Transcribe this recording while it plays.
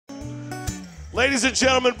Ladies and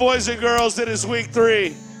gentlemen, boys and girls, it is week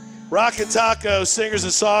 3. Rock and Taco, singers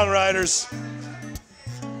and songwriters.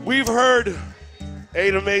 We've heard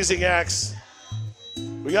 8 amazing acts.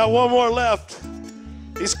 We got one more left.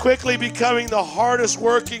 He's quickly becoming the hardest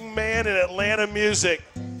working man in Atlanta music.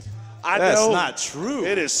 That's not true.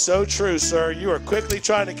 It is so true, sir. You are quickly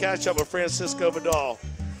trying to catch up with Francisco Vidal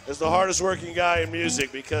as the hardest working guy in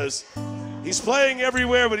music because he's playing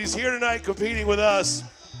everywhere, but he's here tonight competing with us.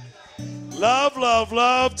 Love, love,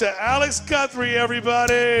 love to Alex Guthrie,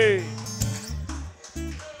 everybody.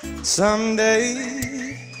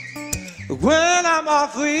 Someday, when I'm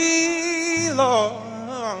awfully low,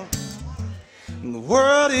 and the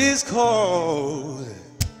world is cold,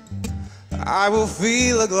 I will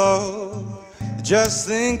feel a glow just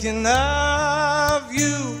thinking of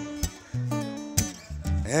you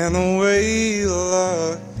and the way you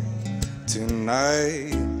look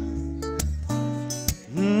tonight.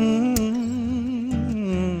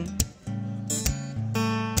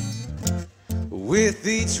 With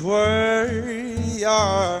each word,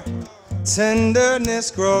 your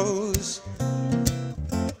tenderness grows,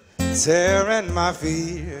 tearing my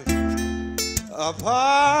fear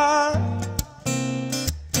apart.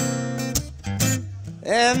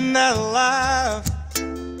 And that laugh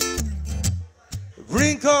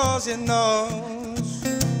wrinkles your nose,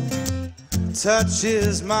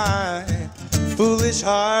 touches my foolish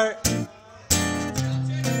heart.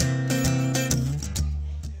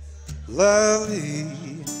 Lovely,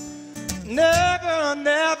 never,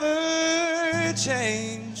 never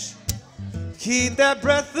change. Keep that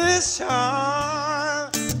breathless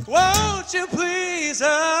charm. Won't you please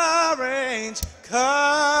arrange?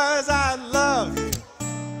 'Cause I love you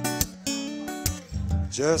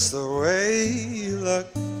just the way you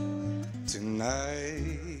look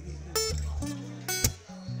tonight.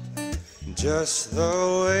 Just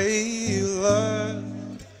the way you look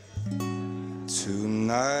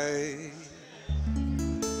tonight.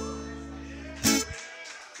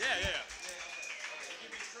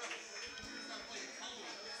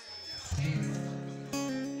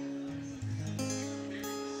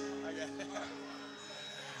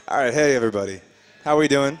 All right, hey everybody. How are we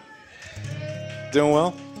doing? Doing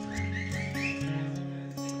well?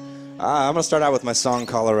 I'm gonna start out with my song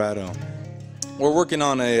Colorado. We're working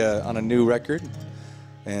on a new record,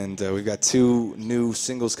 and we've got 2 new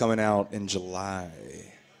singles coming out in July.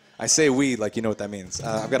 I say we like you know what that means.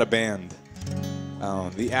 I've got a band,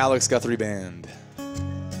 the Alex Guthrie Band.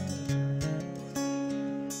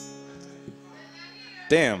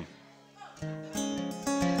 Damn.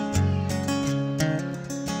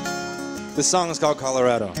 This song is called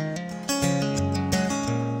Colorado.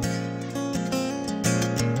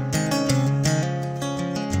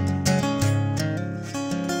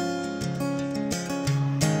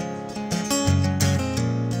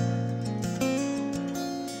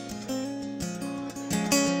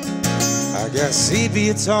 I got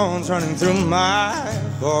sepia tones running through my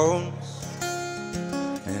bones,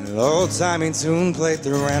 and an old-timey tune played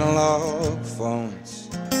through analog phones.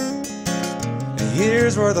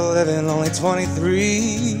 Years worth of living, only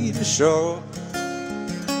 23 to show.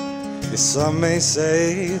 Yes, some may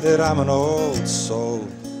say that I'm an old soul.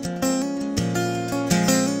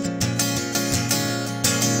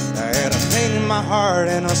 I had a pain in my heart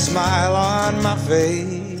and a smile on my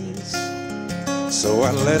face, so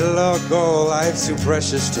I let it all go, life's too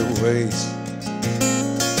precious to waste.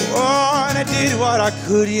 Oh, and I did what I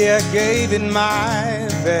could, yeah, gave it my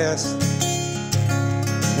best.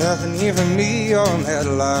 Nothing here for me on that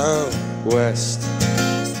loud west,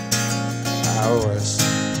 out west.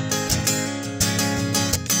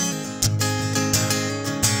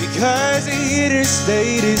 Because the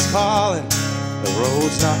interstate is calling, the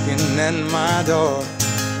road's knocking at my door.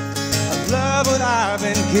 I love what I've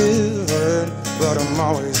been given, but I'm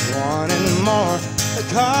always wanting more.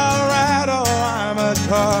 Colorado, I'm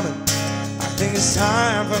a-comin', I think it's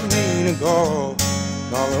time for me to go.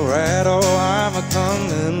 Colorado, I'm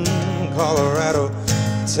a-comin', Colorado,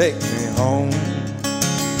 take me home.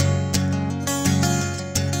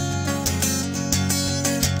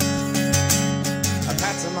 I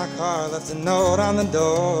packed in my car, left a note on the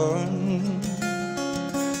door.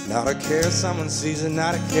 Not a care someone sees it,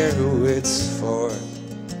 not a care who it's for.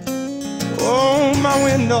 Oh, my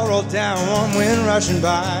window rolled down, warm wind rushing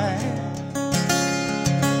by.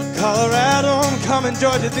 Colorado, I'm coming,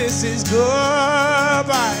 Georgia, this is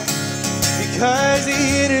goodbye. Because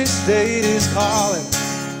the interstate is calling,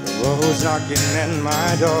 the road's knocking at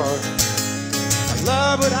my door. I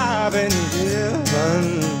love what I've been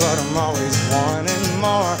given, but I'm always wanting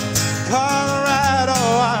more. Colorado,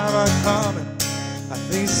 I'm a-comin', I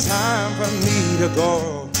think it's time for me to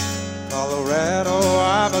go. Colorado,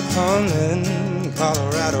 I'm a coming.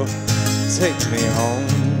 Colorado, take me home.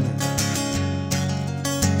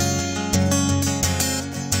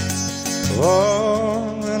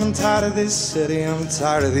 Oh, and I'm tired of this city, I'm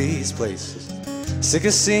tired of these places. Sick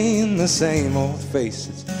of seeing the same old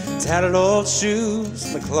faces. Tattered old shoes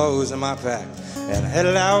and the clothes in my pack. And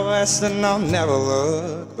headed out west and I'll never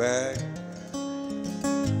look back.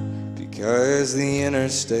 Because the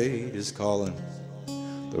interstate is calling,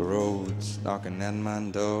 the road's knocking at my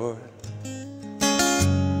door.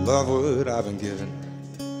 Love what I've been given,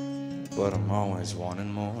 but I'm always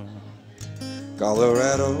wanting more.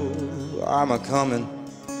 Colorado, I'm a-comin',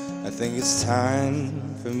 I think it's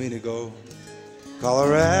time for me to go.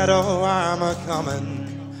 Colorado, I'm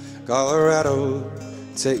a-comin', Colorado,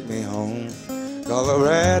 take me home.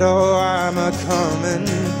 Colorado, I'm a-comin',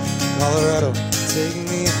 Colorado, take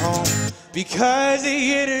me home. Because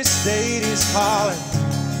the interstate is calling,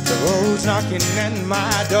 the road's knocking at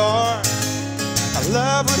my door. I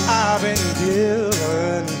love what I've been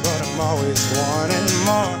given, but I'm always wanting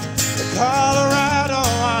more. Colorado,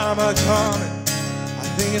 I'm a-comin', I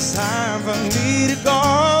think it's time for me to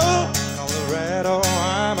go. Colorado,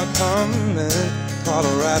 I'm a-comin',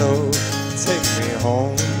 Colorado, take me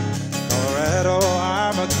home. Colorado,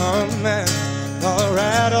 I'm a-comin',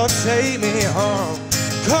 Colorado, take me home.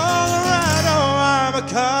 Colorado, I'm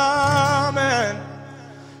a-comin',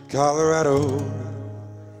 Colorado,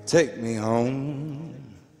 take me home.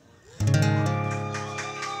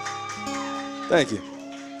 Thank you.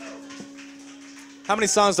 How many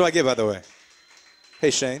songs do I get, by the way?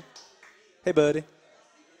 Hey, Shane. Hey, buddy.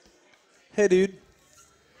 Hey, dude.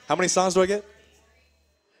 How many songs do I get?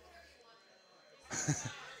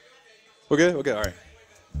 We're good? We're good, all right.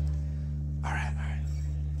 All right, all right.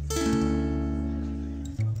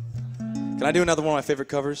 Can I do another one of my favorite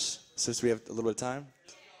covers, since we have a little bit of time?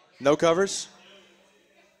 No covers?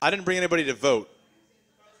 I didn't bring anybody to vote.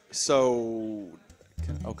 So,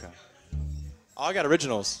 okay. Oh, I got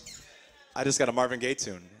originals. I just got a Marvin Gaye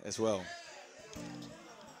tune as well.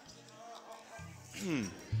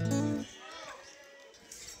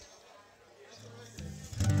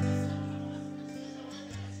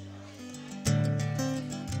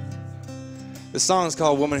 This song is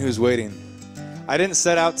called Woman Who's Waiting. I didn't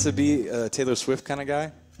set out to be a Taylor Swift kind of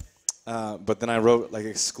guy, but then I wrote like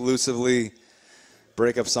exclusively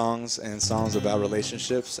breakup songs and songs about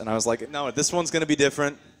relationships, and I was like, no, this one's going to be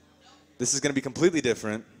different. This is going to be completely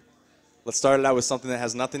different. Let's start it out with something that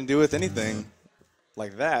has nothing to do with anything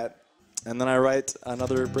like that, and then I write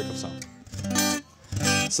another breakup song.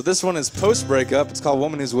 So this one is post-breakup. It's called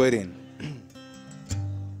Woman Who's Waiting.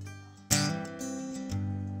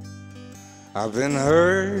 I've been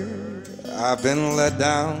hurt, I've been let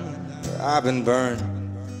down, I've been burned.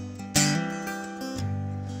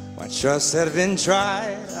 My trust had been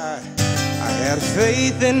tried, I had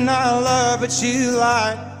faith in our love, but you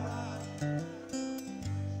lied.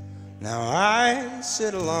 Now I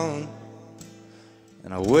sit alone,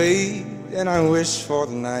 and I wait and I wish for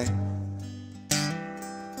the night,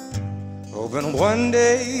 hoping one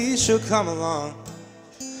day she'll come along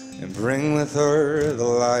and bring with her the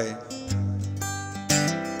light.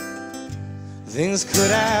 Things could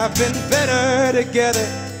have been better together,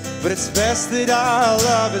 but it's best that our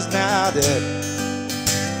love is now dead.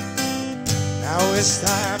 Now it's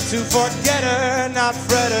time to forget her, not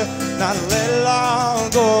fret her, not let it all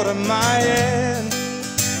go to my end.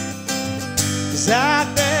 'Cause out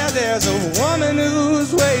there, there's a woman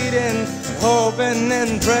who's waiting, hoping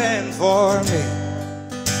and praying for me.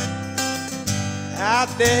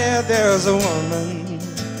 Out there, there's a woman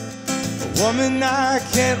I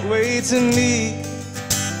can't wait to meet.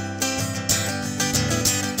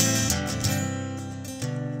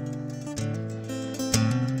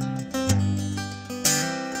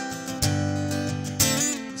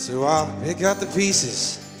 So I'll pick out the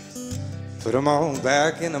pieces, put them all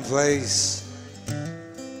back into place.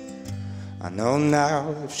 I know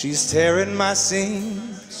now if she's tearing my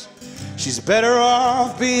seams, she's better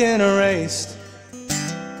off being erased.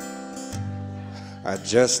 I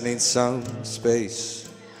just need some space,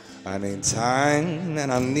 I need time,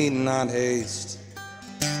 and I need not haste.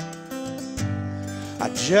 I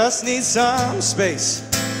just need some space,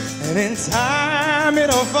 and in time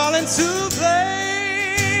it'll fall into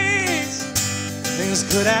place. Things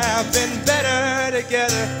could have been better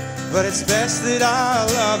together, but it's best that our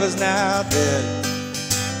love is now dead.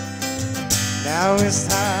 Now it's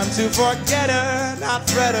time to forget her, not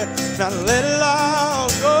fret her, not let it all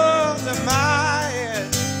go to my head.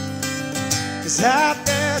 'Cause out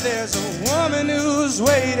there, there's a woman who's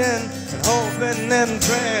waiting and hoping and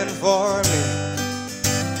praying for me.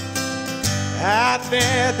 Out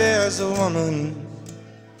there, there's a woman.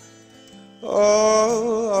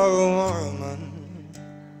 Oh, a woman.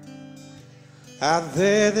 Out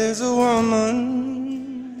there, there's a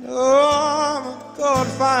woman. Oh, I'm gonna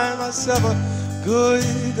find myself a good,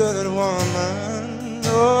 good woman.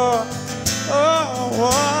 Oh,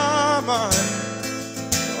 woman.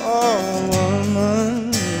 Oh,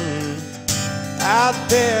 woman. Out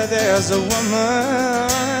there, there's a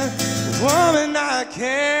woman. Woman I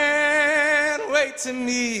can't wait to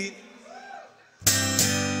meet.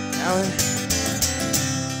 Now,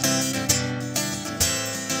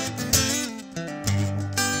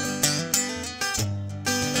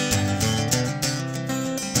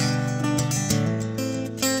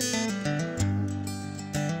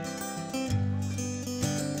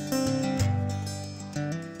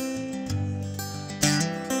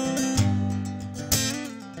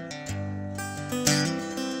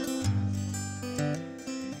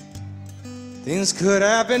 things could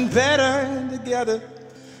have been better together.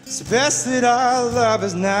 It's best that our love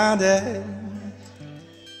is now dead.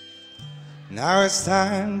 Now it's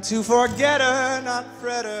time to forget her, not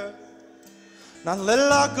fret her, not let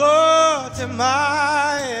it all go to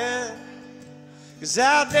my head. 'Cause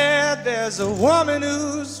out there, there's a woman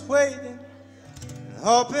who's waiting, and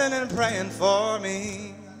hoping and praying for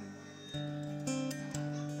me.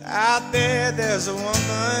 Out there, there's a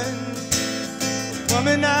woman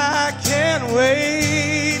I can't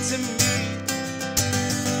wait to meet.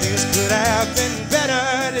 Things could have been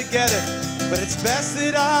better together, but it's best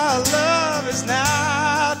that our love is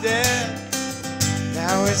now dead.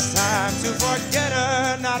 Now it's time to forget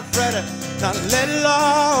her, not fret her, not let it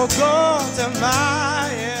all go to my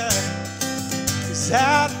head. 'Cause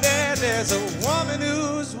out there, there's a woman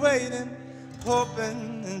who's waiting,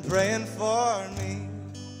 hoping and praying for me.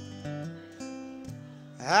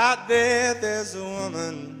 Out there, there's a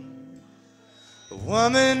woman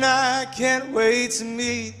I can't wait to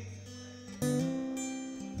meet.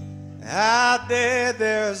 Out there,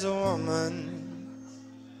 there's a woman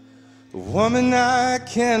I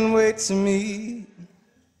can't wait to meet.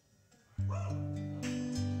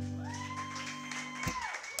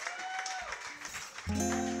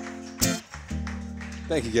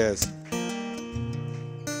 Thank you, guys.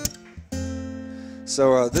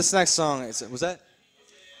 So this next song, was that?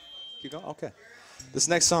 Keep going? Okay. This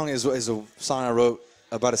next song is a song I wrote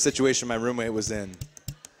about a situation my roommate was in.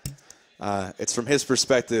 It's from his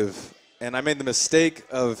perspective, and I made the mistake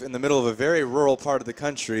of, in the middle of a very rural part of the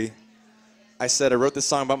country, I said I wrote this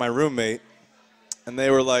song about my roommate, and they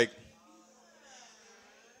were like,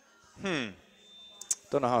 don't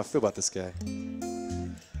know how I feel about this guy. And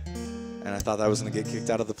I thought I was going to get kicked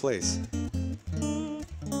out of the place.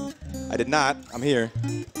 I did not. I'm here.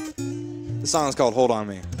 The song is called Hold On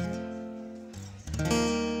Me.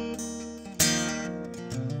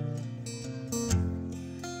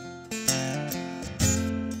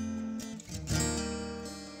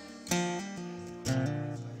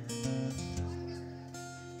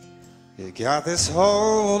 You got this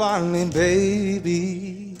hold on me,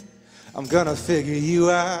 baby. I'm gonna figure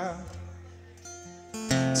you out.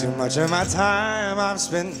 Too much of my time I've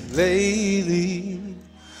spent lately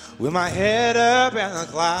with my head up in the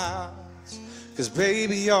clouds. 'Cause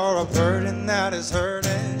baby, you're a burden that is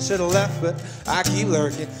hurting. Should've left, but I keep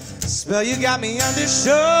lurking. The spell you got me under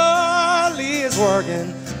surely is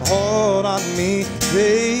working. Hold on to me,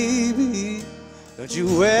 baby. Don't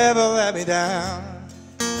you ever let me down.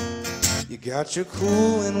 You got your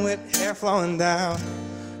cool and wet hair flowing down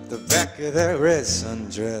the back of that red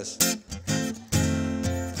sundress.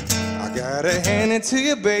 I gotta hand it to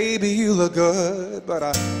you, baby, you look good, but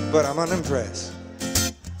I'm unimpressed.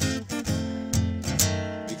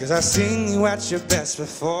 Because I seen you at your best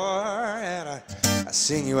before, and I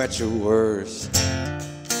seen you at your worst.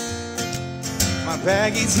 My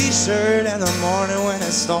baggy t-shirt in the morning when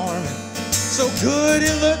it's storming, so good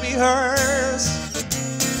it looked me hers.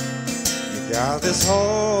 Got this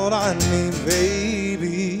hold on me,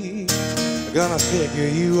 baby. I'm gonna figure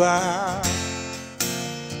you out.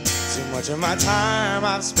 Too much of my time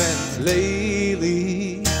I've spent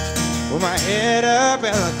lately with my head up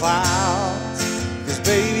in the clouds. 'Cause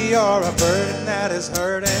baby, you're a burden that is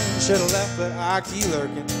hurting. Should've left, but I keep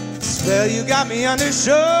lurking. The spell you got me under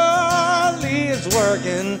surely is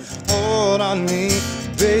working. Hold on me,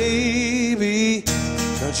 baby.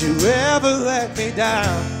 Don't you ever let me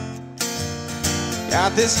down.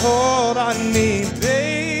 Got this hold on me,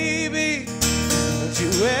 baby. Don't you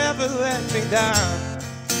ever let me down.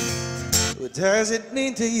 What does it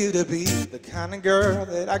mean to you to be the kind of girl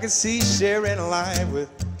that I can see sharing a life with?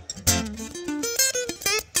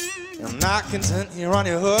 I'm not content here on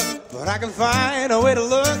your hook, but I can find a way to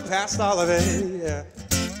look past all of it, yeah.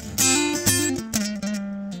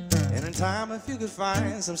 And in time, if you could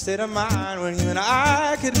find some state of mind when you and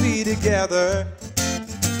I could be together,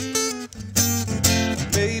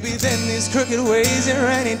 maybe then these crooked ways and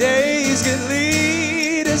rainy days could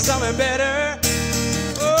lead to something better.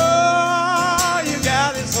 Oh, you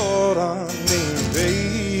got this hold on me,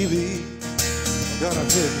 baby. I'm gonna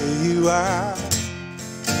figure you out.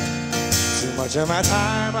 Too much of my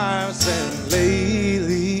time I've spent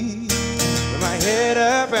lately with my head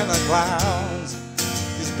up in the clouds.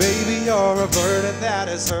 'Cause baby, you're a burden that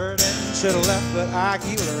is hurting. Should've left, but I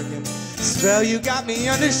keep lurking. Spell you got me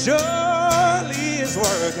under, surely it's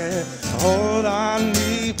working. Hold on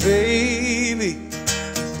me, baby.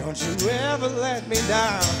 Don't you ever let me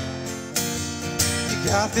down. You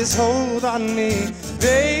got this hold on me,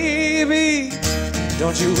 baby.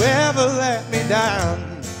 Don't you ever let me down.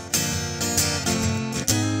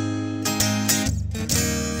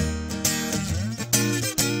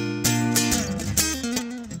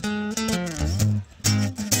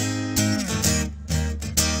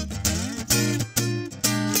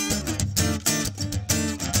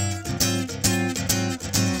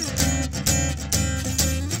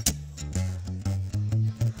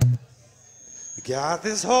 Got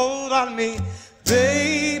this hold on me,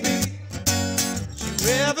 baby. Don't you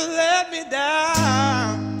ever let me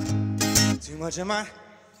down. Too much of my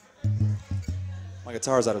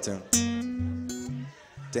guitar's out of tune.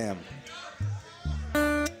 Damn.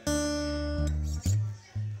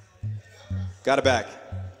 Got it back.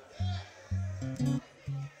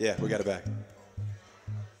 Yeah, we got it back.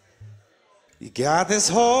 You got this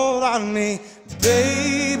hold on me,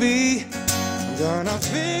 baby. I'm gonna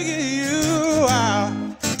figure you out.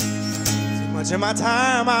 Too much of my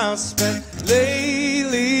time I've spent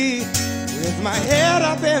lately with my head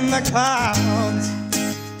up in the clouds.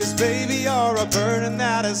 'Cause baby, you're a burden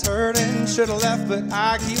that is hurting. Should've left, but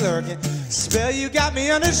I keep lurking. Spell you got me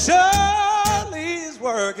under, surely is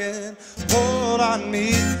working. Hold on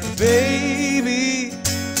me, baby.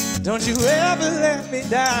 Don't you ever let me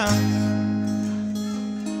down.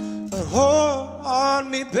 Hold on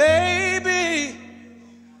me, baby.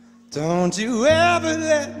 Don't you ever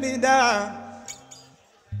let me down.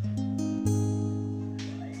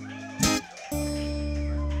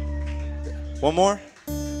 One more?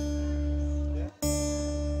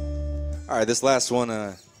 All right, this last one,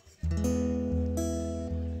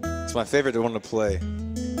 it's my favorite one to play.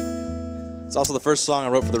 It's also the first song I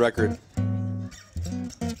wrote for the record.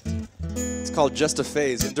 It's called Just a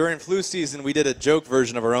Phase. And during flu season, we did a joke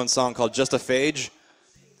version of our own song called Just a Phage.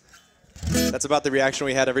 That's about the reaction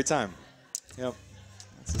we had every time. Yep,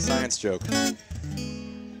 it's a science joke.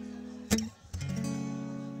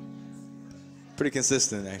 Pretty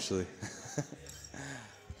consistent, actually.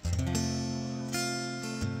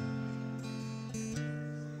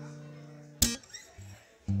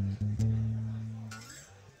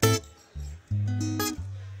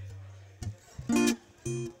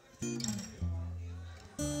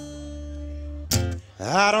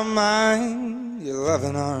 I don't mind your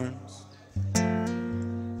loving arms,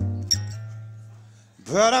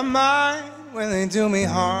 but I mind when they do me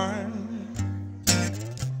harm.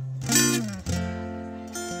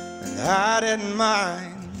 And I didn't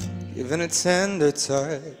mind giving a tender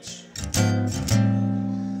touch,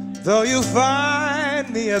 though you find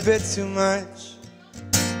me a bit too much.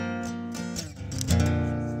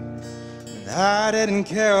 And I didn't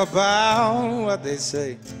care about what they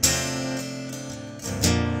say,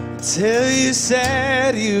 till you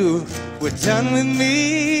said you were done with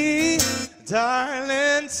me.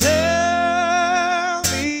 Darling, tell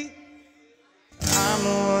me I'm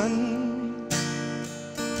the one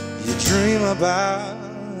you dream about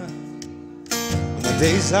when the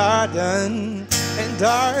days are done. And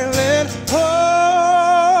darling,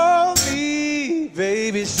 hold me,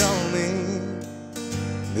 baby, show me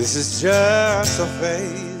this is just a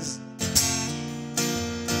phase.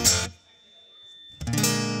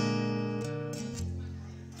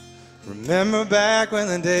 Remember back when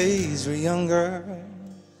the days were younger,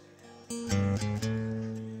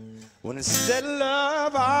 when instead of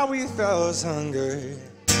love all we felt was hunger.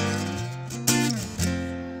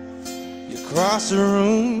 You crossed the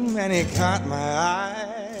room and you caught my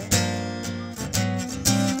eye,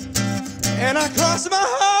 and I crossed my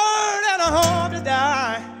heart and I hope to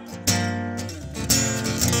die.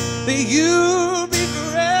 That you'll be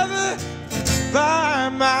forever by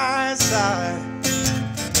my side.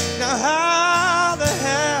 Now how the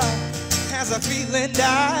hell has a feeling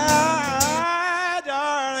died?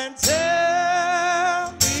 Darling,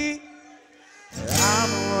 tell me that I'm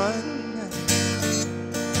the one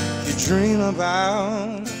dream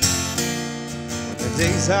about when the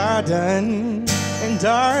days are done. And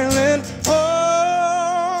darling,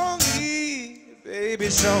 hold me, baby,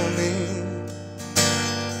 show me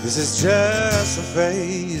this is just a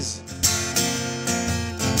phase.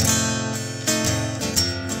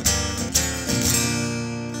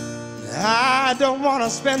 I don't want to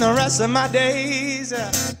spend the rest of my days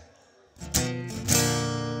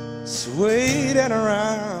waiting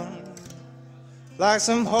around like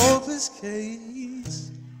some hopeless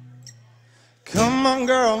case. Come on,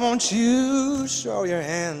 girl, won't you show your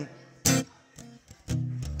hand?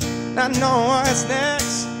 I know what's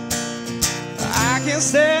next. I can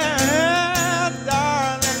stand,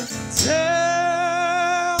 darling.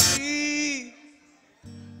 Tell me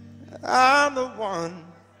I'm the one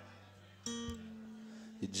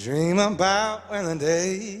you dream about when the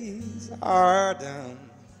days are done.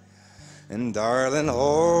 And darling,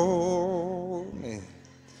 hold me,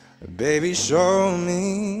 baby, show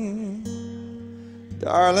me.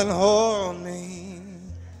 Darling, hold me,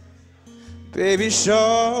 baby,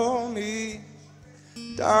 show me.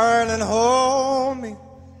 Darling, hold me,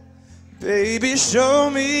 baby, show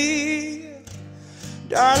me.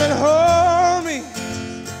 Darling, hold me,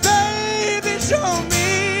 baby, show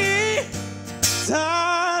me.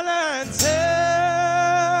 Darling,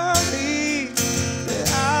 tell me that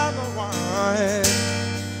I'm the one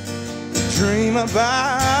you dream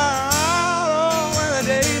about when the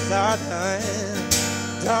days are done.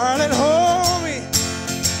 Darling, hold me.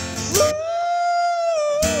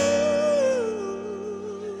 Ooh,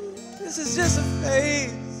 this is just a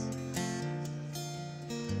phase.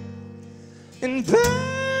 And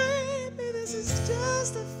baby, this is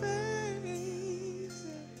just a phase.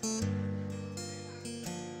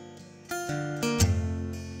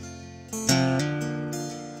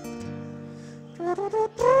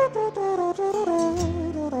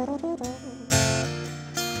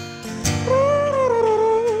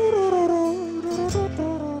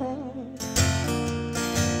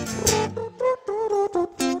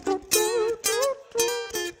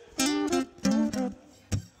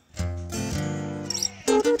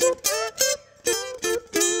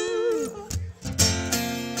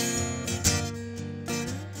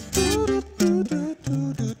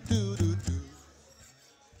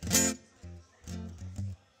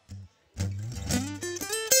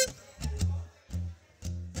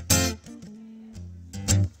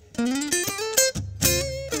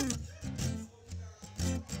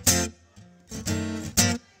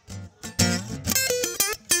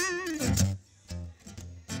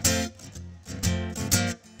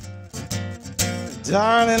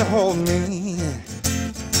 Darling, hold me,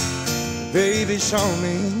 baby, show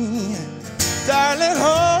me. Darling,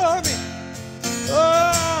 hold me,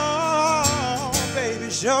 oh, baby,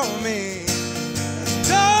 show me.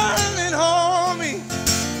 Darling, hold me,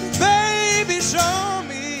 baby, show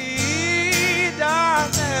me.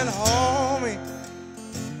 Darling, hold me,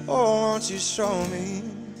 oh, won't you show me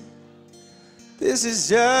this is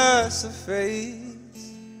just a phase.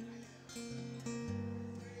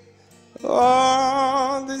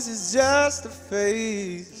 Oh, this is just a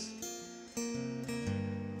phase.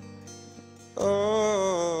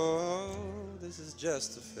 Oh, this is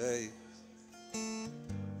just a phase.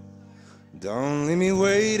 Don't leave me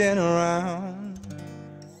waiting around.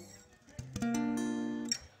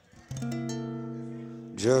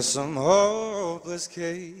 Just some hopeless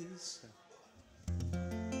case.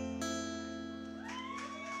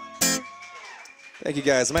 Thank you,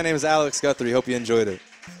 guys. My name is Alex Guthrie. Hope you enjoyed it.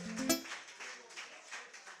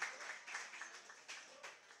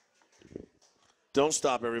 Don't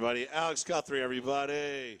stop, everybody. Alex Guthrie,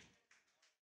 everybody.